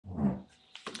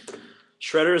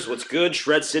Shredders, what's good?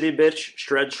 Shred City, bitch.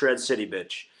 Shred City,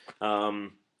 bitch.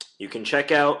 You can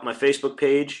check out my Facebook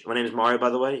page. My name is Mario, by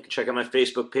the way. You can check out my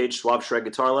Facebook page, SuaveShred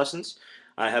Guitar Lessons.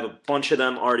 I have a bunch of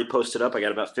them already posted up. I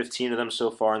got about 15 of them so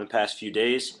far in the past few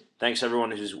days. Thanks,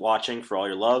 everyone who's watching, for all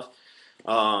your love.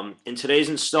 In today's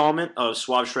installment of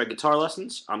SuaveShred Guitar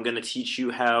Lessons, I'm going to teach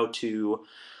you how to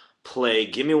play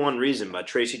Gimme One Reason by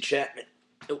Tracy Chapman.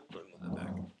 Oh, let me move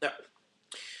that back. There.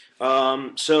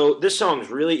 So this song is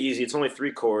really easy. It's only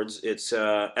 3 chords. It's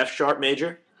F sharp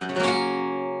major, and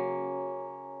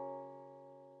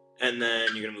then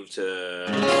you're gonna move to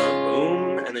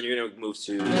boom, and then you're gonna move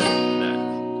to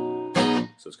that.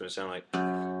 So it's gonna sound like.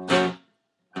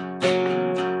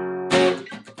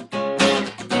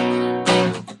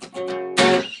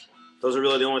 Those are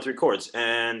really the only 3 chords,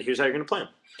 and here's how you're gonna play them.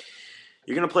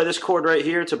 You're gonna play this chord right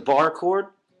here. It's a bar chord.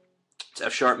 It's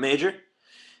F sharp major.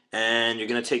 And you're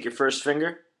going to take your first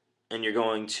finger, and you're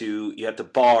going to have to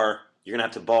bar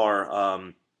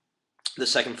the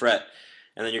 2nd fret,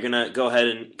 and then you're going to go ahead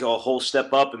and go a whole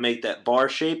step up and make that bar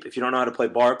shape. If you don't know how to play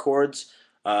bar chords,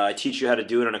 I teach you how to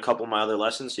do it in a couple of my other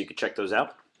lessons, so you can check those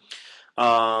out.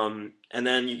 And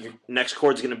then your next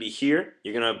chord is going to be here.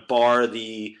 You're going to bar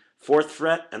the 4th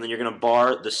fret, and then you're going to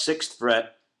bar the 6th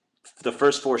fret, the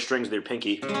first 4 strings of your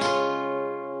pinky.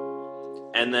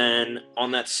 And then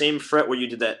on that same fret where you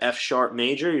did that F sharp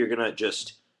major, you're going to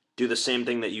just do the same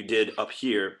thing that you did up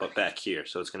here, but back here.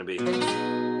 So it's going to be.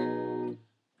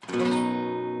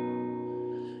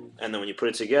 And then when you put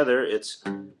it together, it's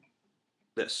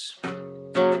this.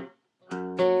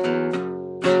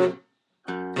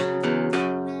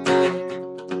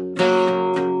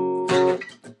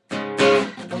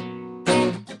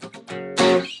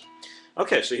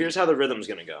 Okay, so here's how the rhythm's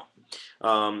going to go.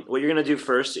 What you're going to do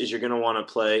first is you're going to want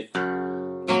to play,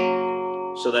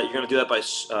 so that you're going to do that by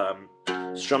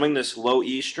strumming this low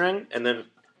E string and then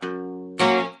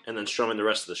strumming the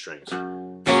rest of the strings.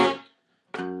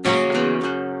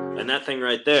 And that thing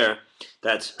right there,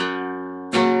 that's.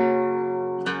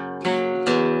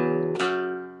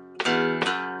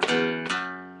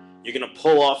 You're going to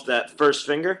pull off that first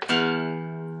finger,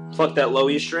 pluck that low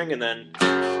E string, and then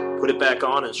put it back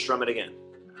on and strum it again.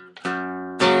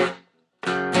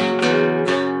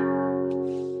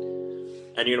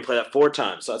 And you're going to play that 4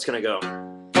 times. So that's going to go.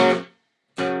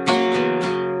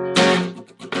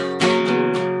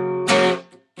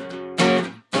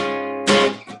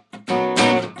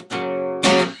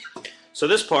 So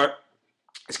this part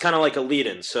is kind of like a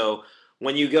lead-in. So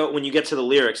when you get to the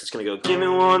lyrics, it's going to go, give me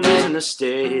one reason to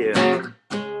stay.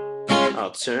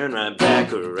 I'll turn right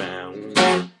back around.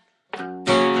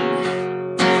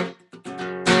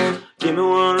 Give me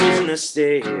one reason to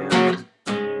stay.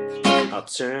 I'll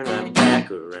turn right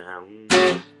back around.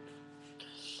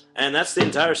 And that's the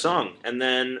entire song. And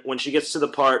then when she gets to the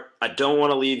part, I don't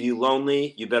want to leave you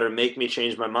lonely, you better make me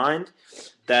change my mind.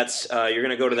 That's you're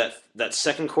gonna go to that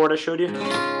 2nd chord I showed you.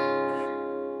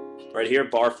 Right here,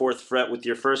 bar 4th fret with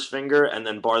your first finger, and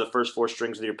then bar the first 4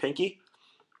 strings with your pinky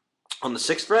on the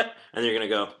 6th fret, and then you're gonna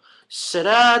go, said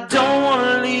I don't want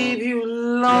to leave you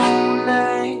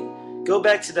lonely. Go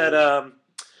back to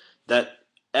that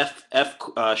F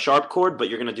sharp chord, but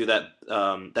you're going to do that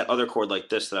other chord like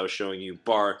this that I was showing you.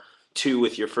 Bar 2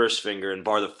 with your first finger and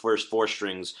bar the first 4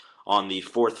 strings on the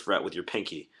 4th fret with your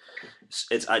pinky.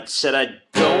 I said I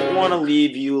don't want to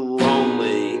leave you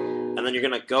lonely, and then you're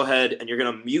going to go ahead and you're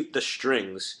going to mute the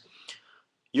strings.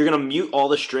 You're going to mute all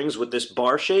the strings with this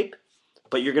bar shape,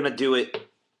 but you're going to do it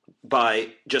by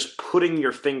just putting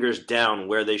your fingers down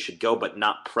where they should go, but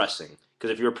not pressing. Because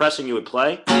if you were pressing, you would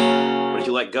play. But if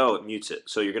you let go, it mutes it.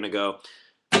 So you're going to go,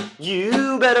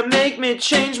 you better make me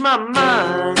change my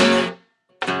mind.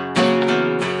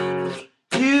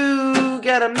 You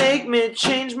gotta make me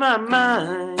change my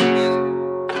mind.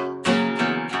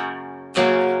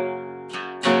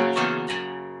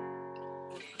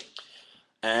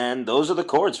 And those are the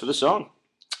chords for the song.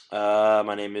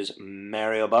 My name is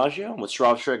Mario Baggio. I'm with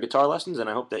SuaveShred Guitar Lessons, and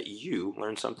I hope that you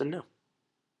learned something new.